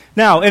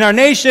Now, in our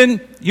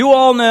nation, you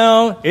all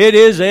know it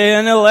is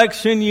an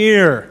election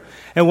year.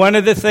 And one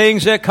of the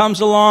things that comes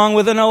along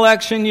with an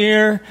election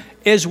year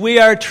is we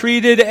are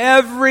treated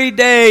every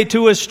day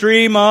to a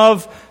stream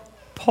of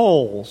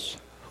polls.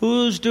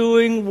 Who's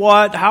doing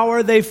what? How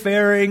are they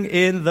faring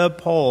in the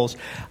polls?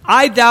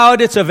 I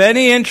doubt it's of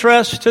any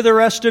interest to the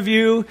rest of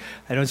you.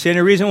 I don't see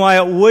any reason why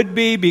it would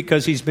be,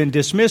 because he's been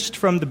dismissed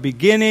from the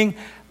beginning.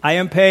 I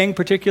am paying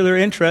particular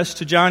interest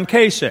to John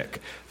Kasich.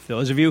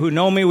 Those of you who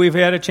know me, we've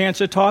had a chance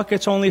to talk.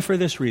 It's only for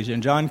this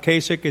reason. John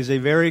Kasich is a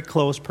very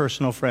close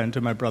personal friend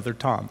to my brother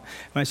Tom.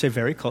 When I say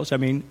very close, I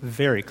mean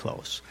very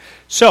close.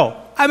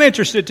 So I'm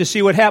interested to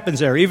see what happens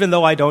there, even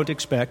though I don't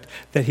expect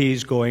that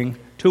he's going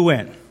to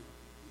win.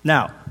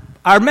 Now,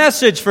 our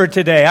message for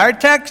today, our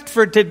text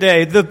for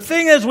today, the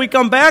thing as we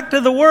come back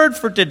to the word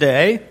for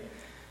today,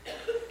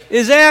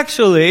 is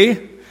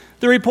actually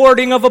the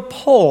reporting of a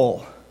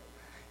poll,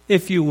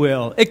 if you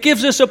will. It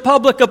gives us a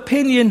public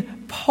opinion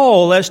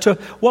poll as to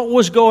what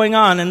was going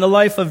on in the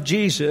life of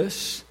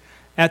Jesus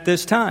at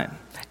this time.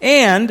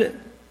 And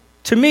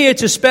to me,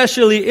 it's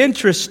especially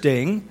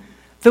interesting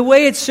the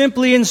way it's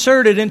simply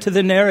inserted into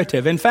the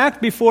narrative. In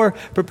fact, before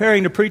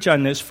preparing to preach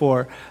on this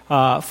for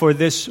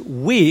this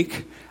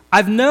week,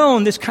 I've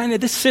known this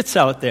sits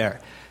out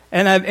there.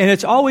 And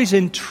it's always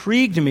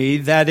intrigued me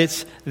that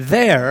it's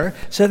there.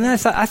 So then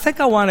I think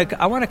I want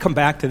to come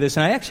back to this,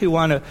 and I actually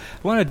want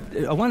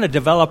to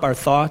develop our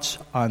thoughts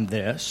on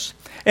this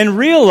and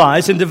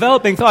realize in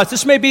developing thoughts.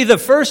 This may be the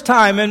first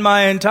time in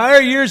my entire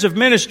years of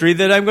ministry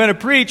that I'm going to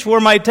preach where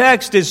my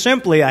text is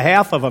simply a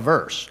half of a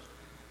verse.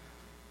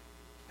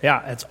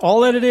 Yeah, that's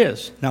all that it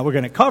is. Now we're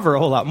going to cover a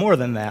whole lot more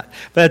than that,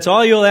 but that's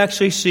all you'll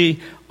actually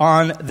see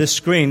on the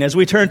screen as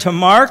we turn to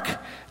Mark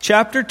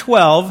chapter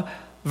 12.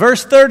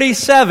 Verse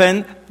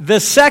 37, the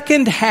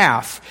second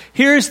half.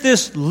 Here's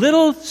this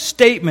little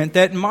statement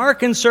that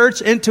Mark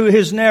inserts into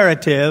his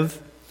narrative.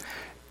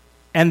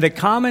 And the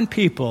common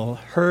people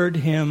heard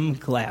him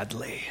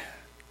gladly.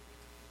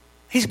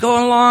 He's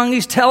going along,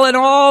 he's telling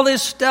all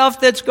this stuff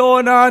that's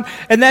going on.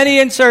 And then he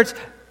inserts,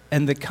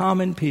 and the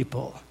common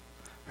people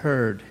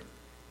heard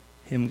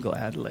him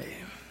gladly.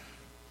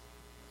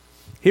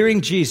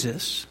 Hearing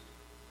Jesus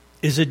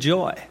is a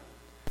joy.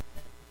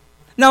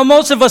 Now,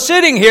 most of us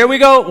sitting here, we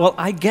go, well,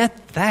 I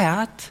get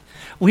that.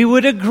 We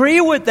would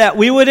agree with that.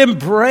 We would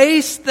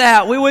embrace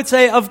that. We would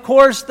say, of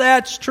course,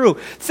 that's true.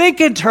 Think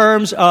in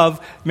terms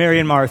of Mary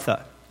and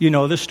Martha. You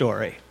know the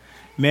story.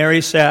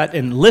 Mary sat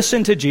and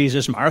listened to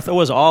Jesus. Martha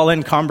was all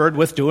encumbered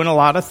with doing a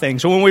lot of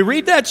things. So when we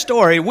read that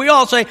story, we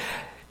all say,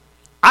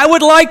 I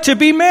would like to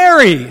be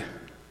Mary.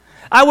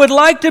 I would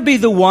like to be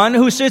the one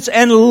who sits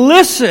and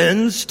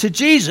listens to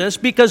Jesus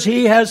because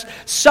he has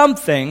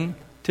something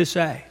to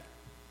say.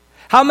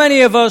 How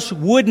many of us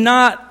would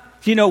not,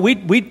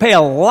 we'd pay a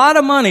lot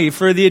of money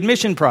for the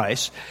admission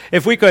price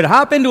if we could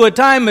hop into a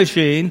time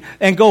machine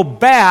and go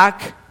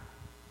back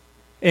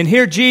and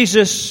hear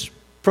Jesus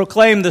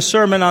proclaim the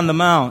Sermon on the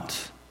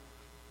Mount.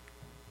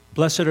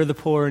 Blessed are the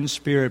poor in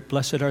spirit,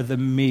 blessed are the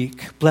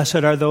meek,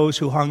 blessed are those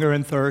who hunger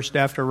and thirst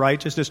after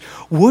righteousness.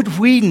 Would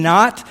we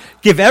not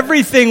give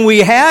everything we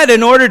had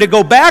in order to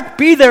go back,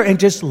 be there, and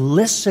just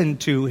listen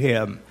to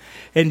him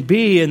and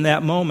be in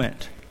that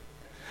moment?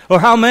 Or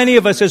how many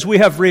of us, as we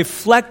have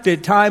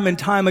reflected time and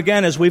time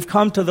again, as we've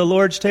come to the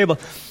Lord's table,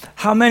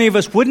 how many of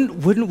us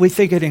wouldn't we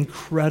think it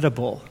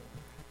incredible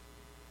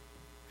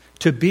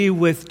to be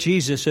with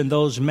Jesus and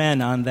those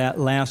men on that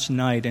last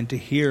night and to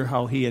hear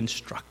how he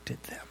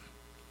instructed them?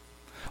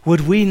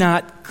 Would we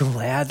not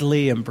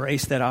gladly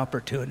embrace that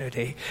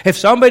opportunity? If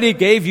somebody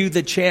gave you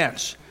the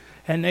chance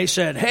and they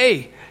said,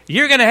 hey,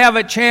 you're going to have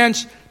a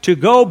chance to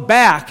go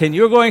back and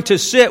you're going to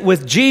sit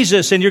with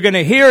Jesus and you're going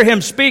to hear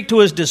him speak to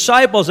his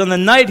disciples on the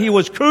night he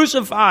was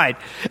crucified.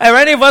 Are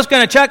any of us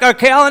going to check our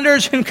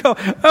calendars and go,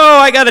 oh,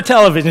 I got a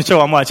television show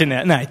I'm watching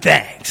that night.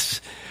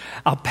 Thanks.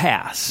 I'll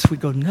pass. We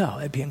go, no,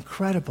 it'd be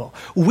incredible.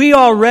 We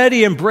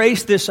already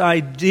embrace this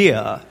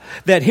idea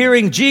that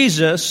hearing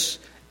Jesus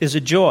is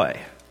a joy.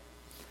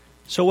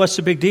 So what's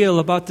the big deal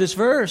about this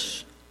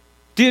verse?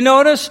 Do you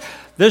notice?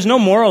 There's no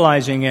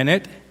moralizing in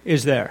it,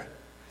 is there?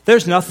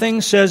 There's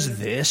nothing says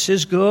this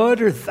is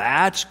good or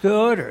that's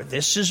good or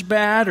this is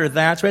bad or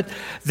that's bad.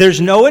 There's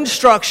no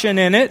instruction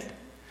in it.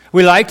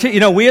 We like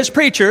to, we as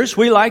preachers,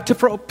 we like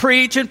to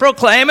preach and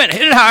proclaim and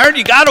hit it hard.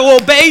 You got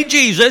to obey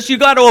Jesus. You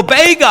got to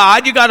obey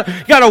God. You got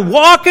to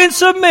walk in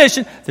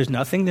submission. There's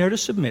nothing there to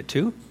submit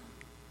to.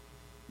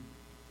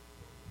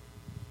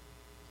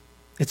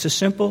 It's a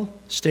simple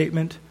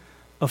statement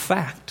of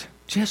fact.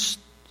 Just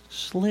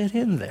slid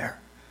in there.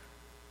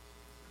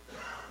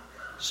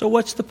 So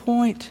what's the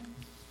point?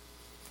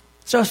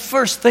 So I was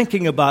first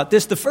thinking about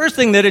this. The first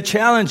thing that it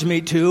challenged me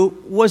to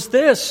was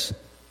this.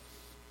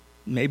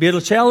 Maybe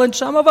it'll challenge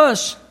some of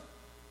us.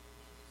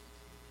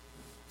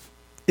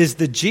 Is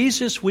the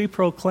Jesus we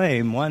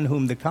proclaim one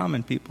whom the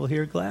common people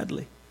hear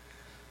gladly?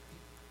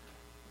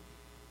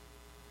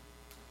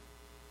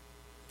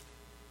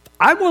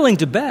 I'm willing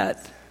to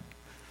bet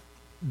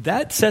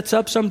that sets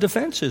up some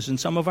defenses in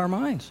some of our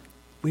minds.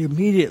 We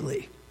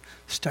immediately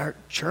start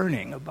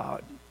churning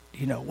about,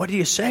 what are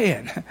you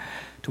saying?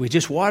 Do we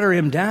just water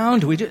him down?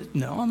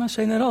 No, I'm not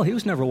saying that at all. He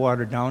was never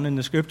watered down in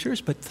the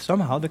Scriptures, but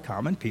somehow the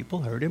common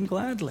people heard him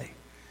gladly.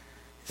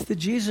 It's the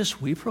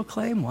Jesus we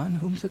proclaim, one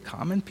whom the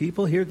common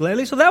people hear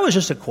gladly. So that was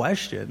just a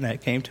question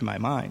that came to my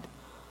mind.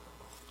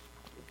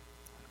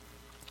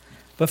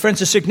 But friends,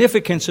 the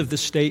significance of the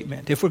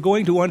statement, if we're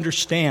going to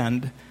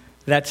understand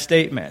that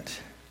statement,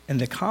 and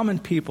the common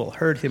people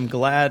heard him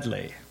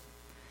gladly,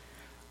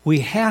 we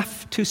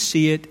have to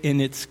see it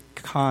in its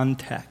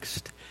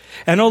context.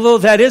 And although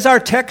that is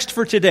our text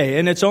for today,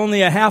 and it's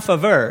only a half a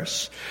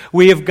verse,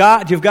 you've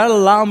got to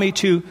allow me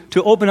to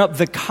open up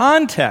the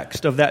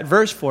context of that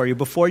verse for you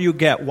before you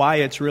get why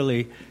it's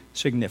really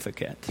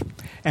significant.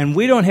 And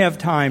we don't have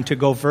time to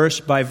go verse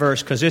by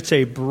verse because it's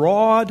a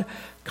broad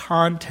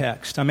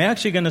context. I'm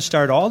actually going to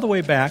start all the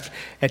way back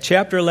at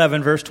chapter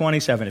 11, verse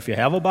 27. If you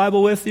have a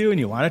Bible with you and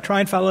you want to try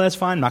and follow, that's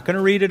fine. I'm not going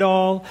to read it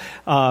all.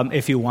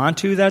 If you want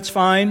to, that's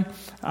fine.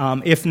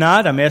 If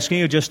not, I'm asking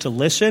you just to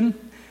listen.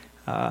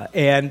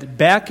 And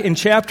back in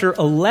chapter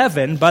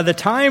 11, by the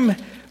time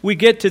we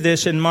get to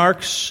this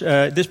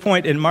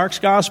point in Mark's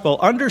gospel,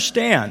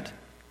 understand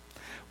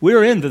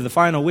we're into the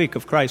final week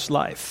of Christ's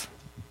life.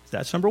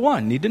 That's number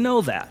one. Need to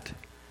know that.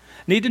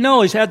 Need to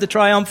know he's had the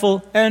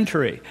triumphal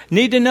entry.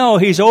 Need to know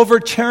he's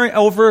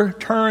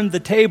overturned the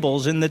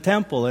tables in the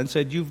temple and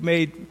said, you've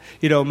made,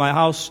 my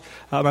house,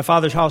 my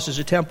Father's house is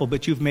a temple,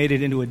 but you've made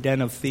it into a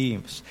den of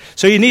thieves.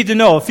 So you need to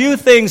know a few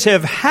things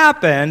have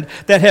happened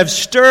that have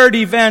stirred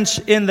events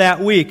in that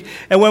week.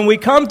 And when we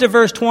come to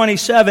verse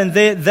 27,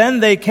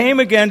 then they came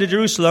again to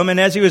Jerusalem, and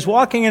as he was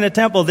walking in the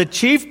temple, the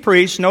chief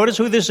priests, notice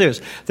who this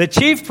is, the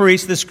chief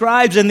priests, the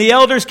scribes, and the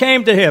elders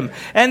came to him,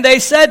 and they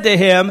said to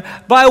him,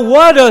 by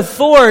what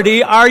authority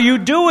are you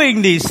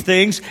doing these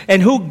things,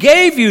 and who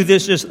gave you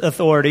this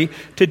authority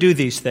to do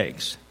these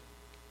things?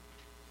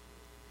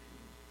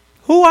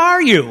 Who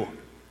are you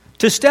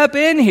to step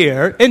in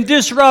here and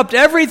disrupt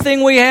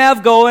everything we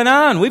have going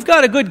on? We've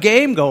got a good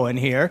game going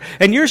here,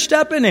 and you're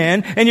stepping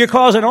in, and you're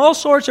causing all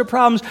sorts of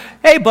problems.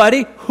 Hey,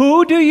 buddy,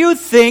 who do you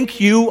think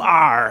you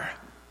are?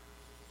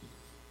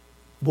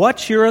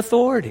 What's your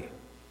authority?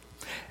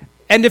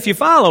 And if you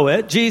follow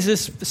it,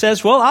 Jesus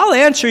says, well, I'll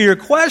answer your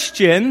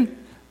question,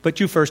 but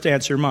you first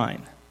answer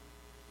mine.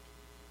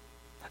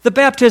 The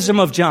baptism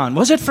of John,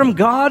 was it from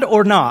God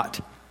or not?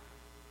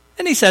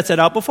 And he sets it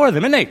out before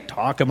them, and they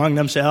talk among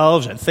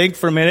themselves and think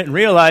for a minute and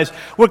realize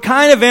we're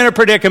kind of in a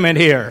predicament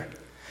here.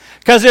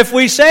 Because if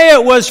we say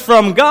it was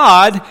from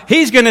God,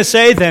 he's going to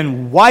say,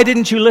 then why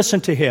didn't you listen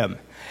to him?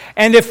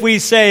 And if we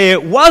say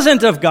it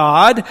wasn't of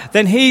God,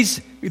 then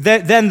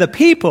the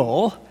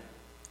people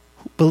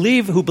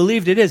who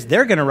believed it is,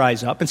 they're going to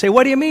rise up and say,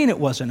 what do you mean it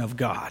wasn't of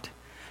God?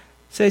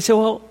 So they say,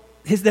 well,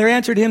 their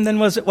answer to him then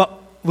was,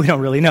 well, we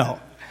don't really know.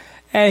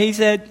 And he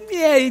said,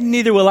 yeah,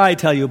 neither will I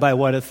tell you by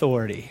what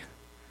authority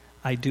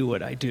I do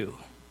what I do.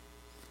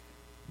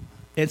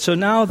 And so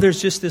now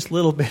there's just this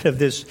little bit of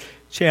this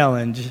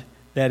challenge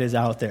that is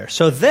out there.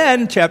 So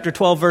then, chapter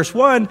 12, verse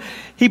 1,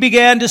 he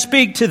began to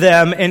speak to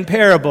them in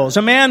parables.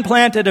 A man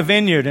planted a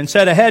vineyard and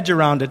set a hedge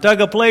around it,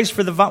 dug a place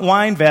for the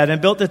wine vat, and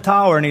built a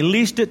tower, and he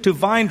leased it to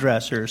vine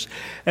dressers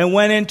and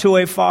went into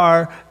a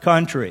far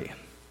country.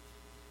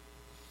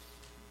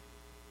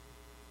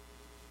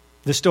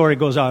 The story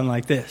goes on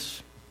like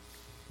this.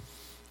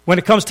 When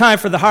it comes time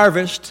for the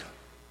harvest,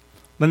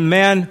 when the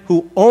man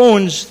who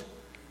owns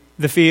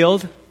the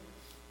field,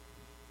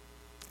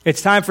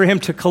 it's time for him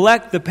to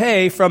collect the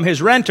pay from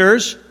his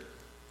renters,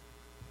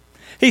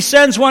 he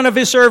sends one of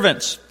his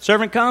servants.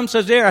 Servant comes,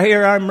 says,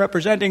 here I'm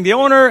representing the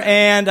owner,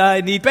 and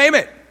I need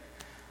payment.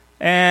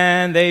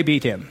 And they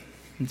beat him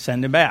and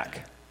send him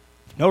back.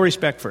 No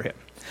respect for him.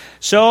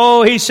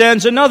 So he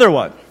sends another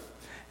one.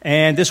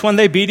 And this one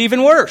they beat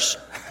even worse.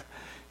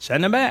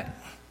 Send him back.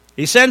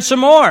 He sends some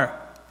more.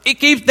 They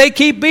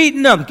keep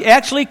beating them.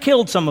 Actually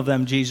killed some of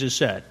them, Jesus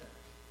said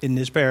in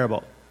this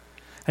parable.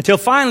 Until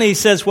finally he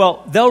says,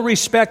 well, they'll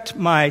respect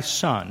my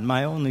son,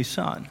 my only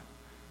son.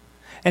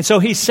 And so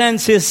he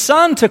sends his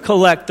son to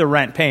collect the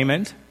rent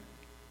payment.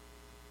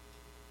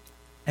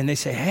 And they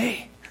say,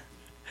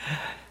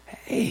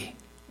 hey,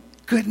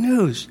 good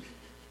news.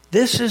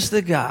 This is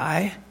the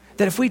guy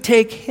that if we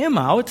take him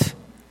out,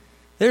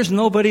 there's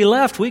nobody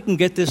left. We can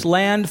get this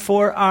land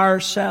for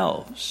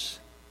ourselves.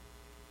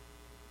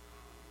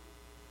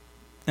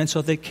 And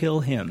so they kill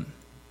him.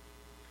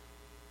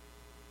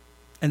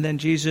 And then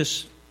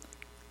Jesus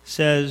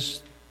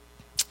says,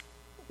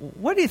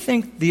 what do you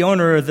think the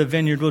owner of the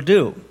vineyard will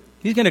do?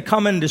 He's going to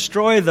come and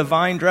destroy the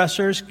vine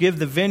dressers, give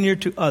the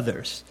vineyard to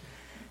others.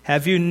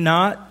 Have you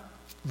not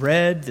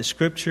read the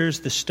scriptures?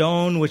 The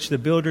stone which the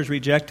builders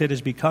rejected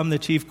has become the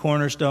chief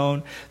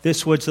cornerstone.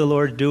 This was the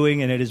Lord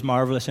doing, and it is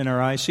marvelous in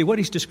our eyes. See, what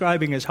he's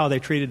describing is how they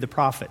treated the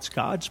prophets,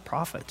 God's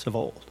prophets of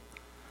old.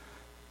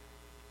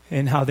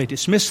 And how they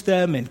dismissed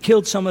them and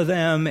killed some of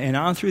them, and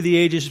on through the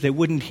ages they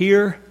wouldn't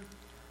hear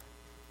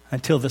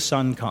until the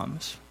Son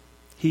comes.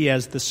 He,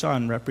 as the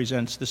Son,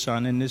 represents the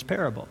Son in this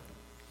parable.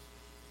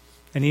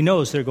 And he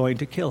knows they're going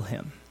to kill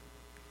him.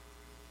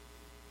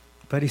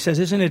 But he says,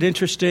 isn't it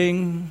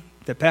interesting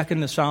that back in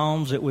the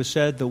Psalms it was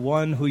said, the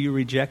one who you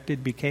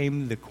rejected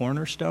became the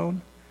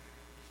cornerstone?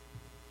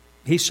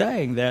 He's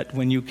saying that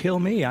when you kill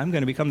me, I'm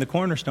going to become the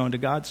cornerstone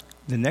to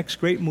the next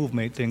great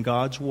movement in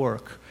God's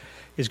work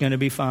is going to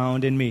be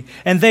found in me.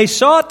 And they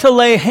sought to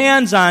lay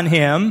hands on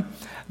him,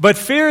 but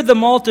feared the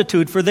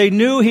multitude, for they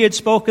knew he had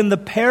spoken the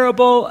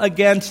parable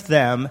against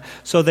them.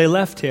 So they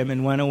left him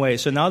and went away.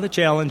 So now the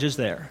challenge is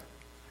there.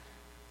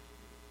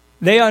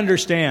 They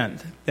understand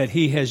that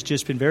he has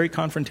just been very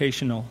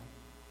confrontational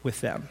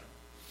with them.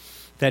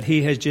 That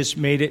he has just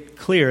made it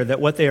clear that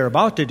what they are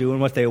about to do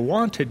and what they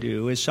want to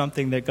do is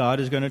something that God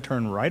is going to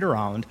turn right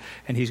around,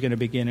 and he's going to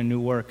begin a new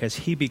work as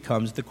he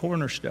becomes the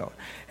cornerstone.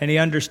 And they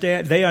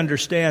understand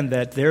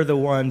that they're the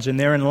ones, and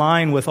they're in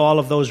line with all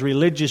of those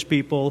religious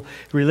people,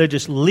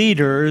 religious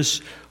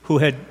leaders who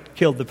had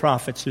killed the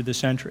prophets through the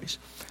centuries.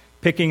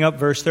 Picking up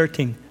verse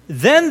 13.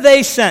 Then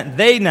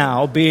they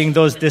now being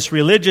this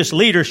religious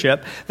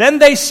leadership, then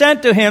they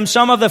sent to him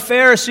some of the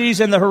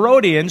Pharisees and the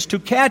Herodians to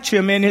catch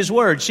him in his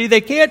words. See,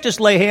 they can't just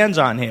lay hands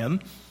on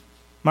him,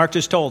 Mark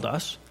just told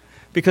us,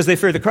 because they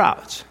fear the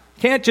crowds.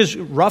 Can't just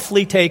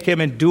roughly take him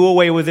and do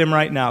away with him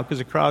right now, because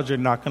the crowds are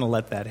not going to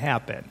let that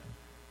happen.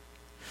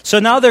 So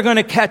now they're going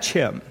to catch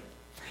him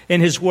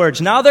in his words.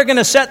 Now they're going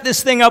to set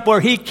this thing up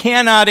where he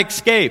cannot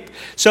escape.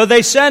 So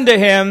they send to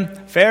him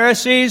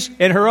Pharisees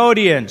and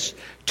Herodians,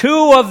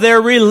 two of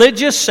their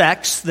religious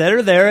sects that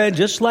are there. And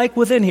just like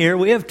within here,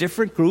 we have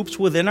different groups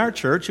within our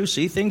church who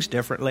see things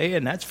differently,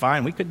 and that's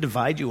fine. We could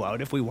divide you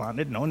out if we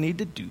wanted. No need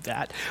to do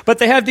that. But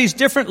they have these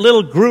different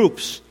little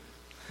groups.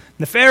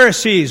 The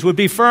Pharisees would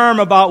be firm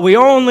about we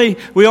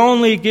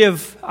only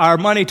give our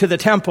money to the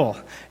temple,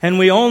 and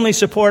we only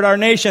support our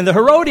nation. The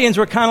Herodians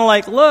were kind of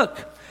like,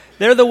 look,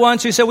 they're the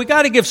ones who said, we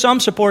got to give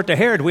some support to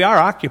Herod. We are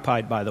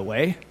occupied, by the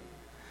way.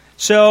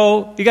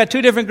 So you got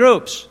two different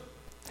groups.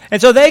 And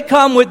so they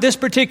come with this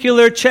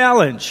particular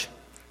challenge.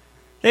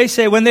 They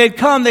say, when they had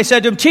come, they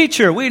said to him,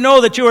 Teacher, we know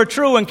that you are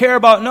true and care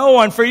about no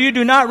one, for you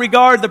do not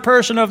regard the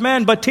person of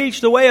men, but teach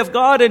the way of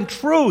God in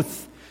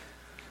truth.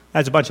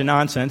 That's a bunch of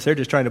nonsense. They're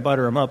just trying to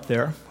butter him up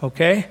there,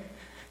 okay?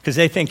 Because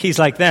they think he's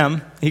like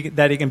them,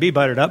 that he can be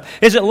buttered up.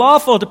 Is it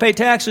lawful to pay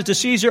taxes to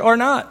Caesar or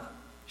not?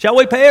 Shall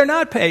we pay or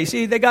not pay?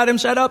 See, they got him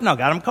set up now,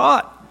 got him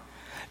caught.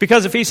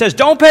 Because if he says,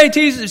 don't pay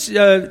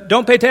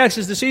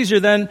taxes to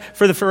Caesar, then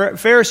for the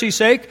Pharisees'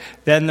 sake,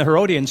 then the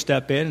Herodians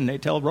step in and they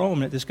tell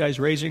Rome that this guy's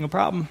raising a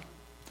problem.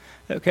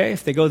 Okay,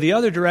 if they go the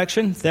other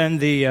direction, then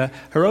the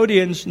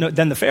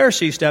then the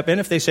Pharisees step in.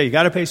 If they say, you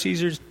got to pay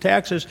Caesar's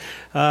taxes,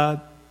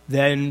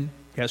 then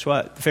guess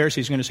what? The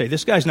Pharisees are going to say,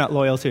 this guy's not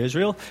loyal to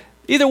Israel.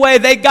 Either way,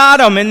 they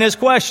got him in this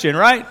question,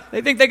 right?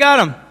 They think they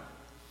got him.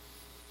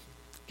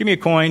 Give me a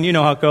coin. You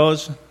know how it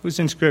goes. Whose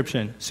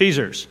inscription?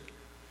 Caesar's.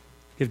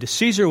 Give to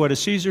Caesar what is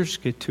Caesar's.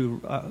 Give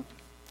to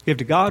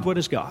God what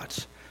is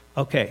God's.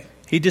 Okay.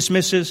 He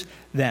dismisses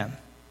them.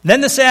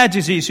 Then the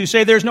Sadducees, who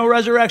say there's no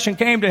resurrection,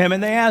 came to him,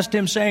 and they asked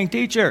him, saying,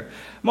 Teacher,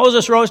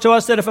 Moses wrote to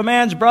us that if a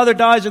man's brother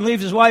dies and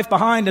leaves his wife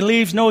behind and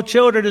leaves no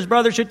children, his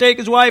brother should take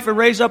his wife and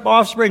raise up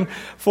offspring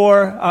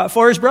for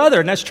his brother.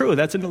 And that's true.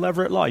 That's in the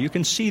Levirate law. You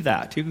can see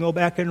that. You can go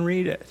back and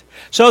read it.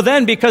 So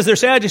then, because they're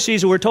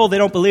Sadducees who were told they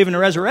don't believe in the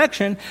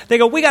resurrection, they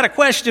go, we got a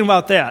question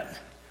about that.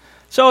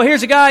 So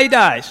here's a guy, he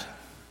dies.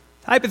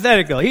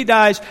 Hypothetical. He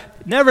dies,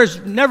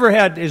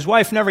 his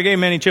wife never gave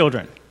him any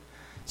children.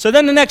 So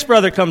then the next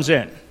brother comes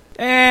in.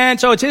 And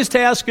so it's his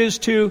task is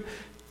to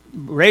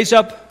raise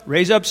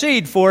up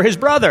seed for his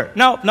brother.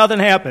 No, nothing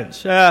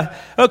happens.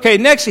 Okay,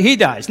 next he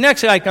dies.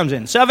 Next guy comes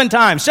in 7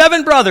 times.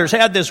 7 brothers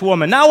had this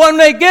woman. Now when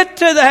they get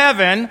to the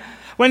heaven,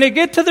 when they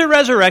get to the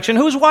resurrection,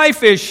 whose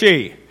wife is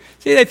she?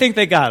 See, they think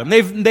they got him.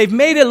 They've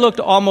made it look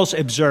almost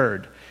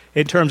absurd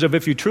in terms of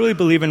if you truly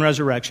believe in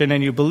resurrection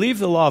and you believe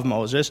the law of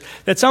Moses,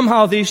 that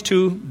somehow these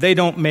two, they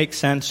don't make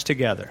sense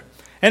together.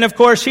 And of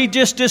course, he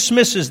just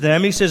dismisses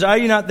them. He says, are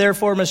you not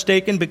therefore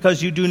mistaken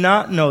because you do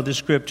not know the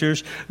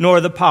Scriptures nor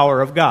the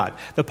power of God?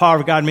 The power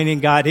of God meaning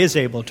God is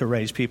able to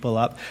raise people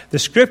up. The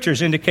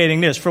Scriptures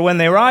indicating this, for when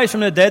they rise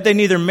from the dead, they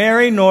neither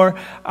marry nor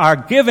are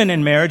given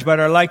in marriage, but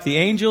are like the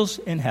angels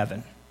in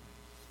heaven.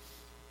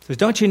 So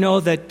don't you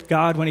know that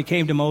God, when he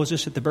came to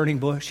Moses at the burning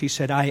bush, he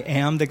said, I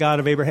am the God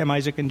of Abraham,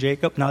 Isaac, and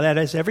Jacob. Now that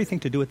has everything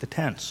to do with the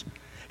tense.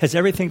 Has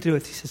everything to do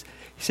with, he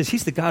says,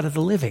 he's the God of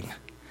the living.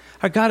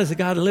 Our God is the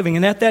God of the living.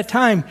 And at that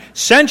time,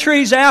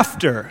 centuries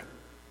after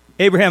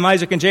Abraham,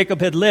 Isaac, and Jacob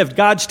had lived,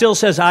 God still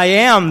says, I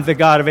am the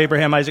God of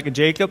Abraham, Isaac, and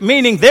Jacob,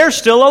 meaning they're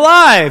still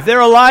alive.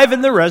 They're alive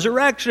in the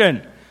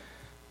resurrection.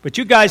 But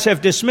you guys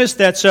have dismissed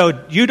that,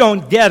 so you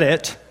don't get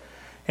it.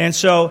 And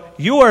so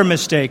you are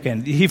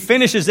mistaken. He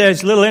finishes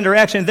his little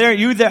interaction there.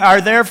 You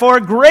are therefore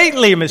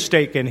greatly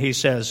mistaken, he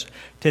says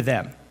to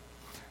them.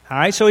 All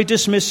right, so he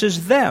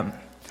dismisses them.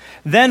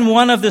 Then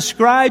one of the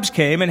scribes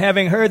came, and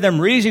having heard them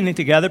reasoning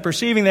together,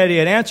 perceiving that he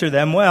had answered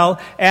them well,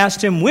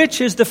 asked him,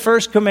 which is the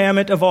first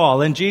commandment of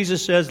all? And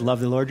Jesus says, love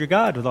the Lord your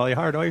God with all your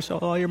heart, all your soul,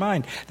 all your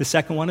mind. The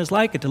second one is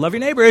like it, to love your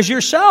neighbor as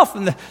yourself.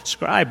 And the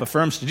scribe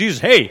affirms to Jesus,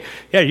 hey,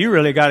 yeah, you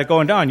really got it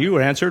going down. You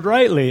answered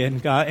rightly.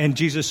 And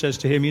Jesus says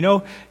to him,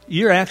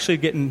 you're actually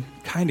getting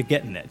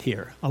it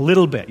here a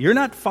little bit. You're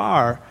not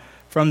far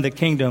from the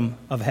kingdom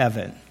of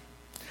heaven.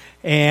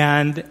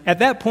 And at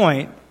that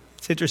point,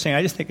 it's interesting.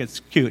 I just think it's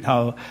cute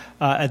how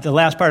at the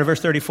last part of verse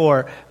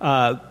 34,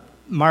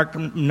 Mark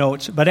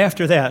notes, but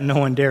after that, no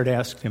one dared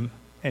ask him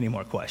any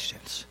more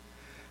questions.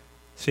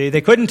 See,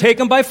 they couldn't take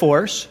him by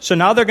force, so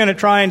now they're going to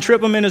try and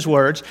trip him in his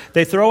words.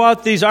 They throw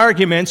out these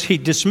arguments. He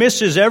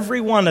dismisses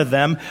every one of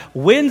them,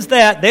 wins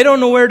that. They don't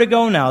know where to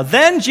go now.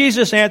 Then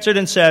Jesus answered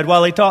and said,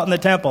 while he taught in the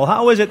temple,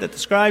 how is it that the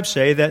scribes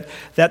say that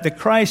the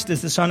Christ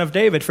is the son of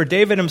David? For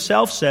David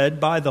himself said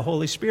by the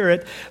Holy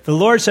Spirit, the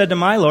Lord said to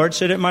my Lord,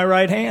 sit at my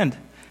right hand,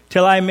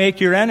 till I make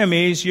your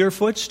enemies your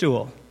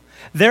footstool.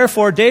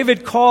 Therefore,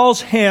 David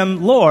calls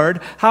him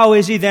Lord. How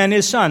is he then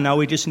his son? Now,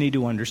 we just need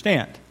to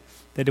understand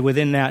that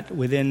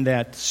within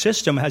that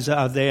system, as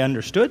they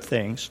understood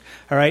things,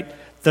 all right,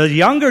 the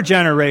younger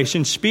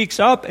generation speaks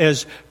up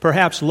as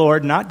perhaps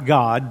Lord, not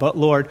God, but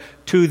Lord,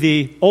 to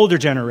the older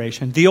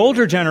generation. The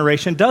older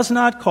generation does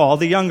not call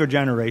the younger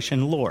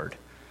generation Lord.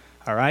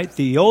 All right?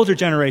 The older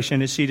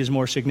generation is seen as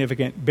more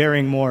significant,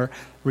 bearing more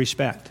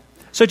respect.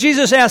 So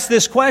Jesus asked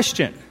this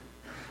question.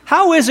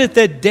 How is it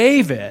that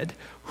David,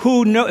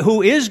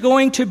 who is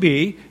going to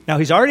be, now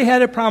he's already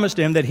had it promised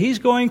to him that he's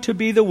going to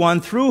be the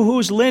one through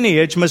whose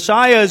lineage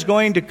Messiah is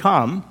going to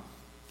come,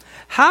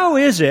 how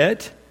is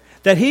it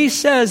that he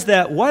says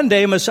that one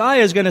day Messiah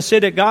is going to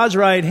sit at God's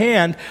right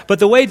hand, but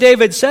the way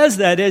David says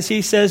that is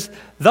he says,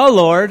 the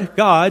Lord,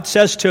 God,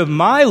 says to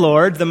my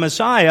Lord, the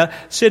Messiah,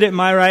 sit at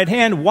my right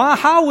hand.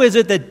 How is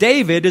it that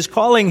David is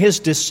calling his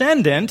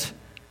descendant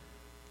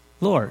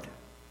Lord?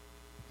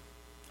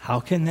 How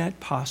can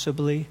that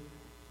possibly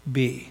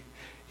be?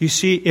 You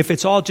see, if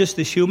it's all just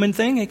this human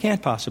thing, it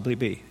can't possibly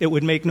be. It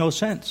would make no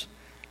sense.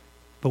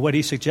 But what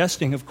he's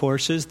suggesting, of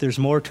course, is there's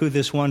more to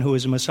this one who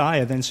is a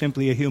Messiah than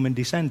simply a human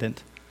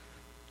descendant.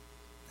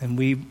 And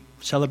we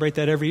celebrate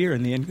that every year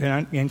in the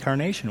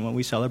Incarnation, when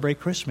we celebrate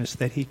Christmas,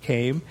 that he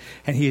came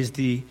and he is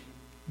the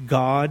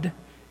God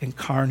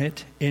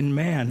incarnate in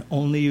man,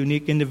 only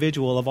unique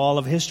individual of all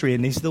of history,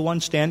 and he's the one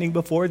standing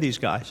before these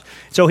guys.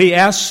 So he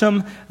asks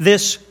them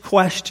this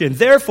question.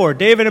 Therefore,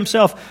 David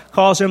himself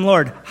calls him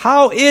Lord.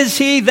 How is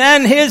he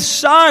then his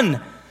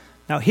son?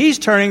 Now he's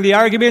turning the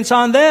arguments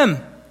on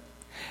them.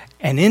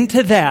 And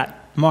into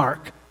that,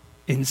 Mark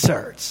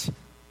inserts,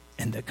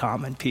 and the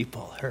common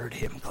people heard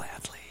him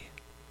gladly.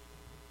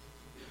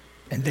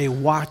 And they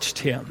watched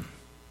him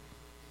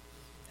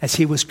as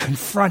he was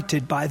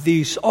confronted by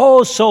these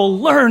so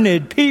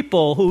learned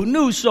people who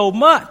knew so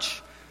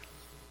much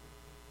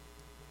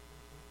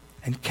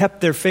and kept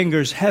their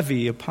fingers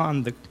heavy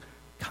upon the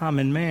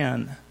common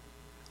man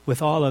with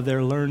all of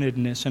their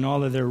learnedness and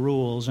all of their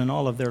rules and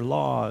all of their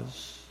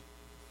laws,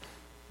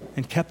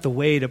 and kept the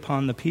weight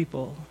upon the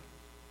people.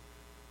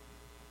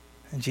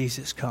 And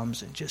Jesus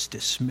comes and just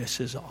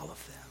dismisses all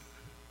of them.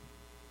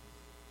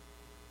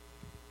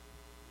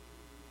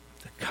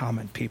 The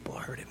common people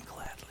heard him gladly.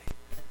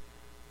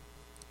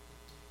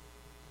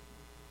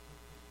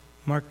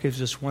 Mark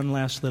gives us one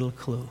last little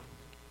clue.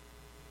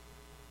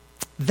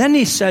 Then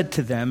he said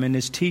to them in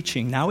his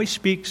teaching, now he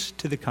speaks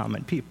to the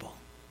common people,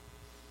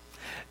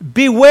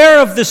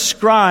 beware of the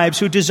scribes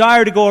who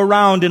desire to go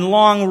around in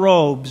long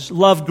robes,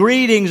 love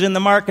greetings in the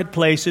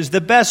marketplaces, the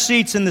best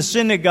seats in the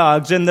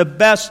synagogues, and the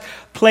best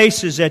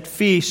places at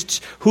feasts,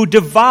 who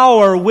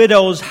devour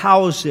widows'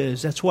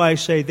 houses. That's why I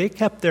say they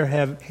kept their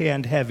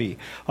hand heavy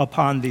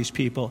upon these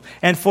people.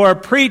 And for a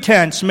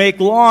pretense make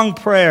long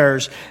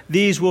prayers.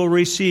 These will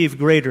receive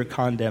greater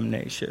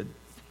condemnation.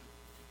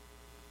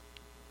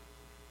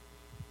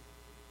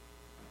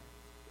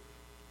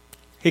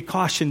 He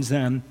cautions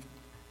them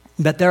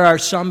that there are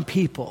some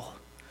people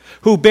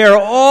who bear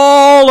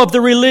all of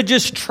the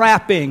religious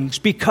trappings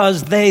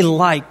because they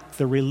like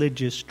the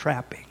religious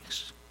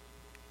trappings,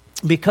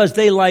 because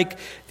they like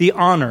the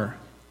honor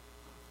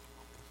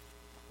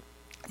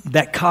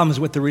that comes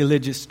with the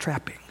religious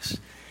trappings,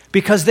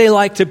 because they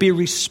like to be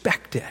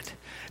respected,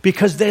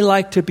 because they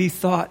like to be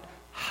thought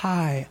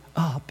high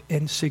up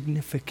and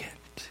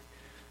significant.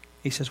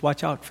 He says,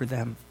 watch out for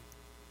them,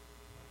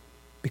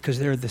 because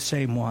they're the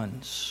same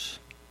ones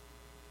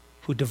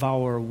who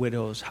devour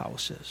widows'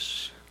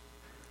 houses.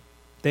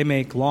 They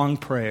make long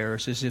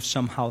prayers as if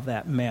somehow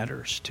that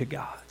matters to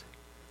God.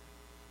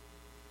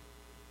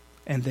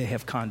 And they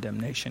have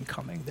condemnation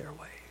coming their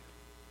way.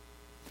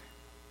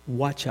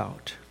 Watch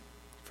out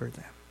for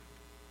them.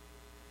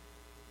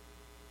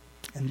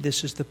 And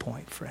this is the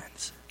point,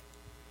 friends.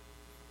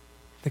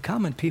 The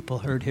common people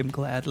heard him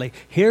gladly.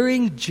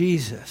 Hearing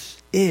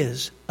Jesus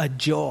is a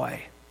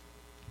joy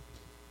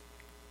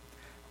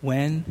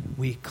when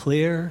we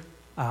clear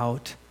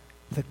out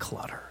the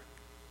clutter.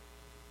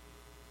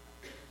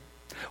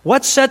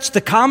 What sets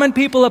the common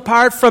people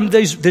apart from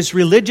these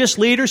religious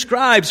leaders,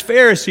 scribes,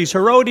 Pharisees,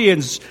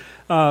 Herodians,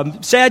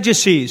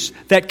 Sadducees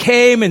that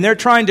came and they're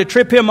trying to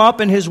trip him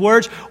up in his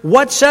words?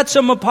 What sets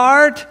them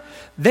apart?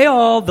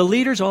 The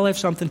leaders all have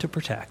something to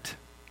protect.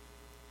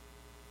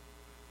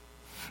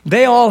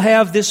 They all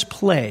have this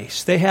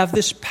place. They have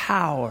this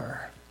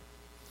power.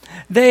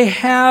 They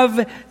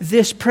have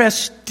this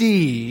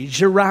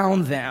prestige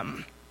around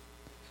them.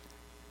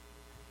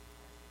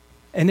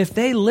 And if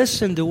they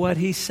listen to what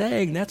he's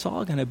saying, that's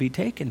all going to be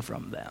taken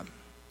from them.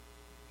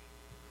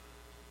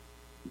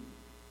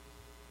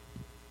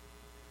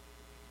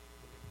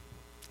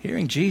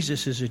 Hearing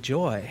Jesus is a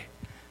joy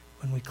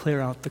when we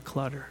clear out the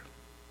clutter.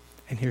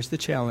 And here's the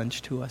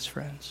challenge to us,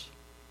 friends.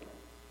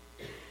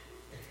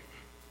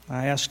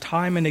 I ask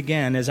time and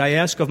again, as I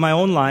ask of my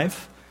own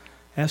life,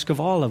 ask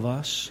of all of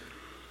us,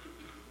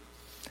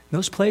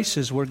 those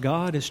places where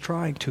God is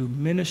trying to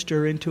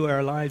minister into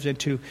our lives and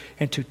to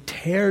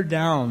tear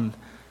down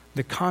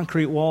the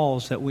concrete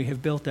walls that we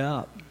have built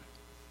up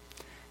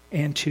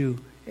and to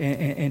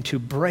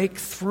break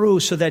through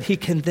so that he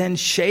can then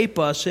shape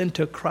us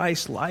into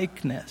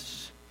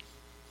Christ-likeness.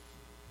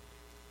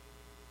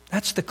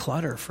 That's the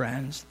clutter,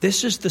 friends.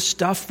 This is the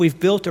stuff we've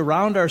built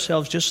around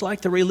ourselves, just like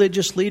the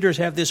religious leaders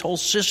have this whole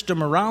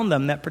system around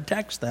them that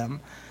protects them.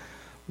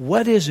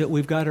 What is it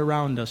we've got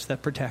around us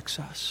that protects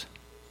us?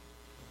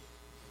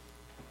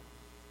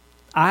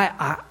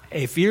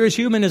 If you're as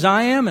human as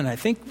I am, and I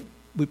think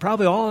we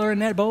probably all are in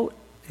that boat,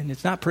 and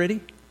it's not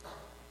pretty,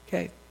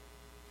 okay,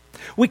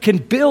 we can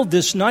build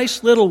this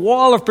nice little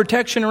wall of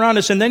protection around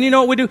us, and then you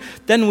know what we do?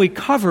 Then we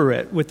cover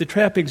it with the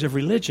trappings of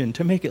religion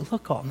to make it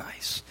look all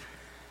nice.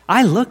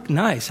 I look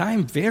nice.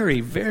 I'm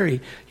very,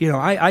 very,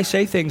 I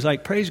say things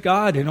like, praise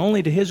God, and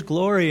only to his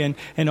glory, and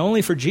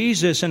only for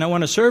Jesus, and I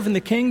want to serve in the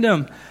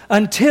kingdom,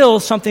 until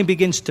something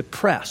begins to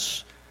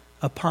press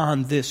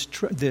upon this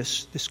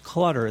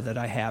clutter that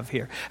I have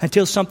here,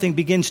 until something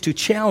begins to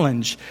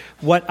challenge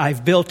what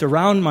I've built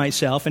around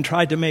myself and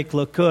tried to make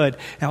look good.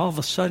 And all of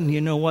a sudden,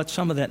 you know what?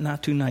 Some of that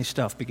not too nice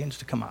stuff begins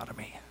to come out of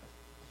me.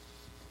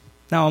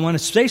 Now, I want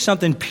to say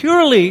something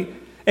purely,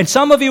 and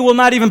some of you will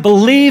not even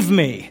believe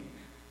me.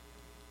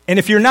 And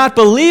if you're not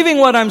believing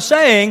what I'm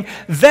saying,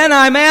 then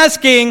I'm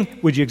asking,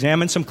 would you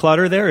examine some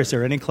clutter there? Is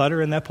there any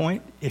clutter in that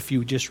point? If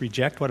you just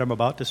reject what I'm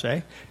about to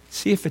say,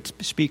 see if it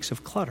speaks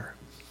of clutter.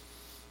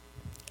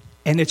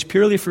 And it's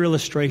purely for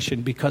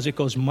illustration because it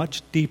goes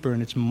much deeper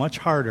and it's much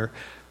harder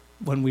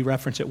when we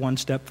reference it one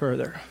step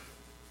further.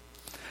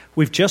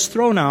 We've just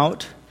thrown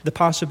out the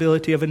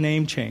possibility of a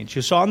name change.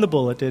 You saw in the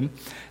bulletin,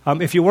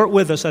 if you weren't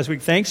with us last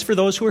week, thanks for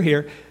those who are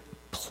here.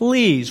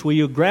 Please, will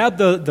you grab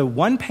the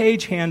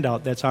one-page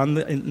handout that's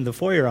in the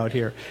foyer out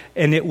here,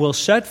 and it will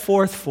set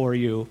forth for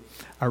you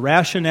a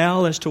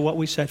rationale as to what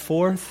we set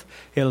forth.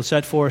 It'll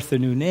set forth the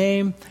new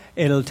name.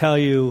 It'll tell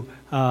you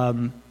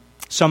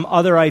some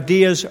other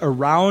ideas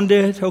around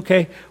it.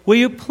 Okay, will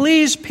you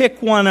please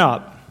pick one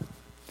up?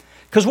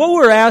 Because what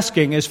we're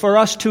asking is for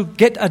us to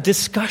get a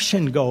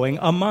discussion going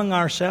among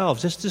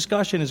ourselves. This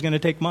discussion is going to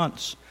take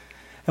months.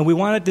 And we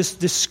wanted this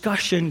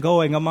discussion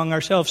going among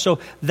ourselves. So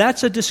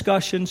that's a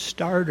discussion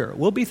starter.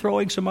 We'll be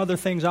throwing some other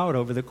things out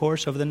over the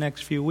course of the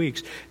next few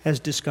weeks as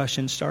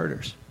discussion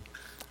starters.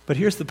 But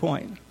here's the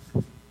point.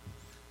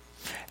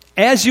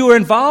 As you are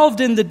involved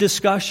in the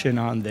discussion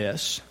on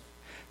this,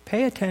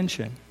 pay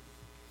attention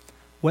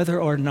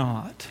whether or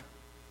not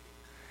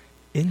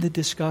in the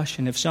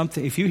discussion,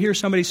 if you hear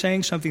somebody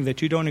saying something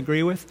that you don't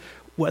agree with,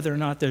 whether or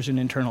not there's an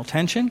internal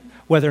tension,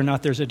 whether or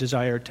not there's a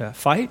desire to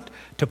fight,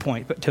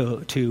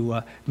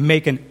 to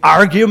make an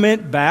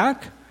argument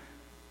back.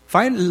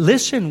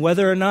 Listen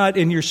whether or not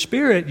in your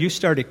spirit you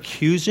start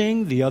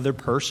accusing the other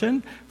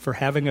person for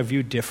having a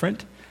view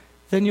different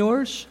than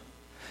yours.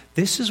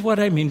 This is what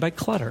I mean by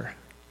clutter.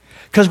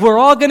 Because we're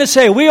all going to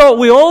say, we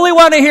only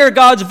want to hear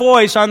God's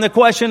voice on the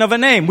question of a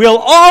name. We'll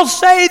all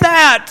say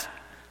that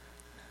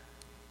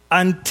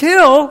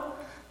until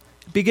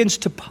begins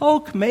to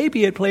poke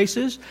maybe at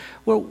places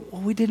where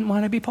we didn't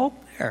want to be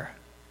poked there.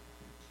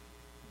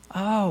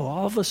 Oh,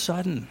 all of a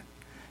sudden,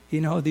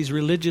 these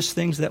religious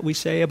things that we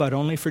say about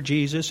only for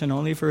Jesus and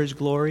only for his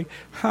glory,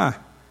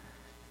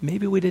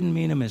 maybe we didn't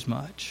mean them as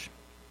much.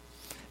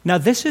 Now,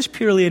 this is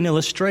purely an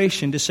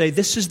illustration to say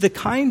this is the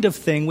kind of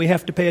thing we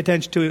have to pay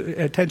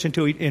attention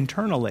to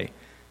internally.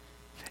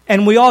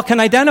 And we all can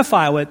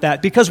identify with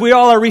that because we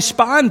all are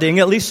responding,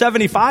 at least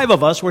 75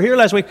 of us were here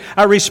last week,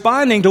 are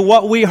responding to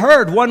what we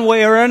heard one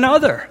way or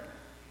another.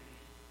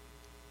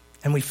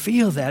 And we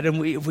feel that, and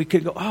we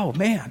could go, oh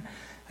man,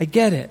 I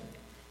get it.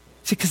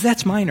 See, because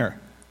that's minor.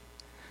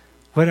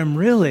 What I'm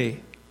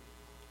really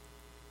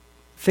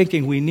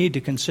thinking we need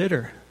to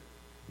consider,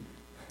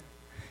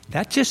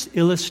 that just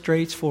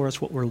illustrates for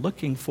us what we're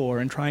looking for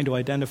in trying to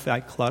identify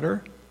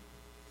clutter.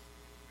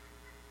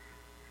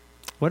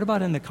 What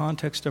about in the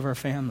context of our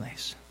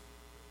families?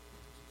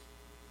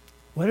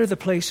 What are the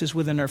places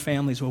within our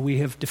families where we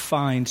have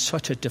defined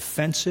such a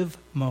defensive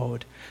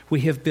mode?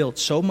 We have built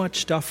so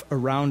much stuff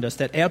around us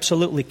that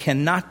absolutely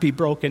cannot be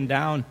broken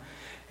down.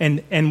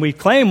 and we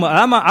claim,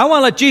 I want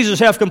to let Jesus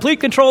have complete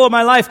control of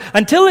my life,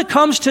 until it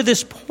comes to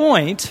this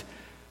point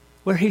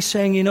where he's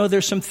saying,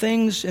 there's some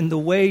things in the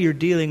way you're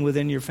dealing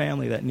within your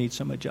family that need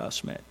some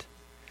adjustment.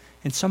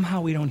 And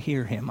somehow we don't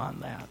hear him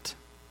on that.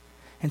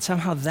 And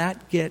somehow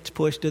that gets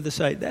pushed to the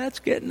side. That's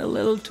getting a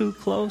little too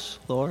close,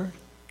 Lord.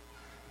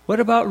 What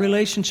about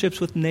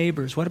relationships with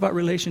neighbors? What about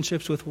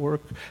relationships with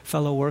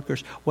fellow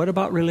workers? What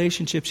about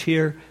relationships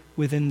here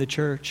within the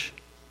church?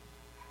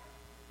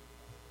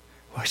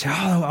 Well, I say,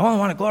 I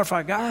want to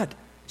glorify God.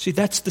 See,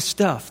 that's the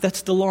stuff.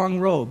 That's the long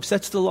robes.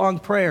 That's the long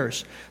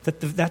prayers.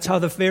 That's how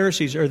the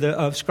Pharisees or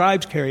the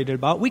scribes carried it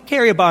about. We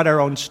carry about our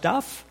own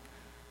stuff.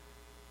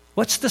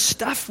 What's the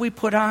stuff we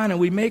put on? And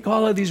we make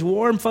all of these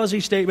warm, fuzzy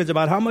statements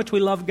about how much we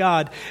love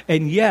God,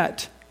 and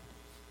yet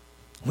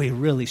we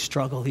really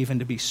struggle even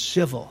to be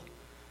civil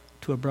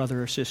to a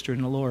brother or sister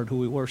in the Lord who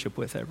we worship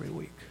with every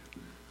week.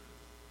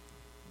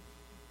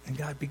 And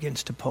God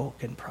begins to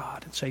poke and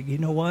prod and say, you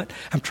know what?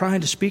 I'm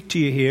trying to speak to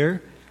you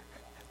here,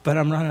 but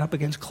I'm running up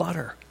against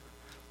clutter.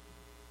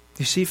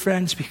 You see,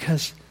 friends,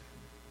 because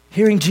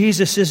hearing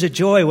Jesus is a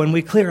joy when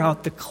we clear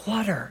out the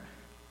clutter.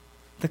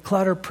 The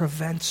clutter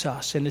prevents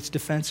us in its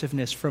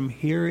defensiveness from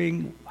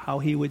hearing how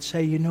he would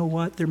say, you know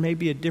what, there may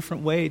be a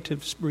different way to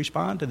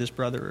respond to this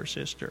brother or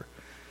sister,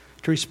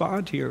 to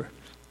respond to your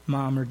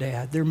mom or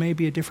dad. There may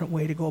be a different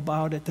way to go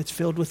about it that's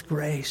filled with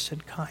grace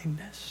and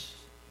kindness.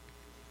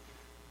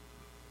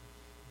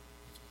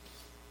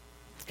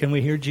 Can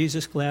we hear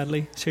Jesus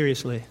gladly?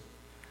 Seriously.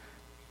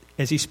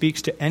 As he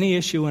speaks to any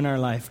issue in our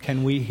life,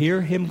 can we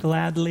hear him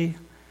gladly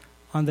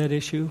on that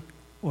issue?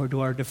 Or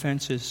do our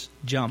defenses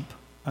jump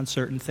on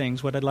certain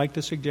things? What I'd like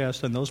to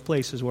suggest in those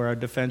places where our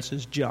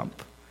defenses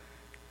jump,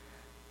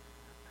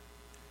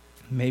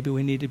 maybe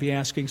we need to be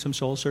asking some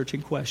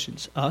soul-searching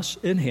questions. Us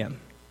and him.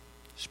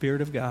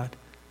 Spirit of God,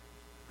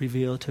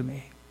 reveal to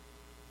me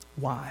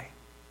why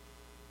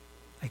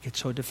I get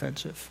so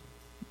defensive,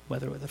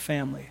 whether with a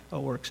family, a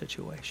work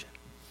situation,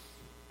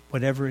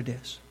 whatever it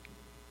is.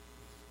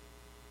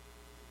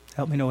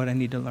 Help me know what I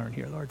need to learn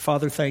here, Lord.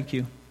 Father, thank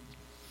you.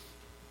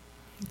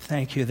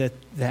 Thank you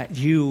that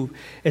you,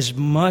 as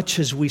much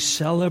as we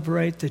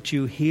celebrate that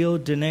you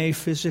healed Danae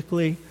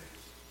physically,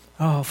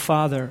 oh,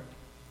 Father,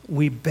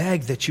 we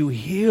beg that you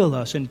heal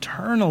us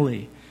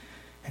internally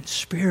and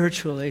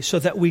spiritually so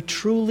that we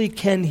truly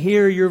can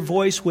hear your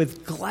voice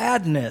with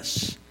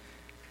gladness.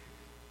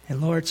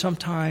 And Lord,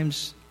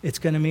 sometimes it's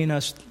going to mean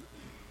us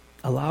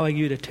allowing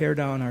you to tear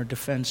down our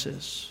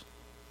defenses.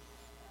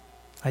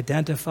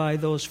 Identify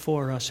those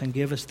for us and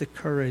give us the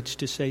courage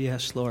to say,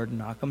 yes, Lord,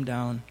 knock them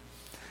down.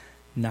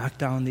 Knock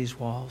down these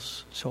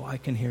walls so I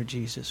can hear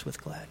Jesus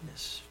with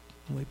gladness.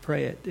 And we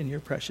pray it in your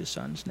precious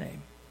Son's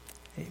name.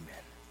 Amen.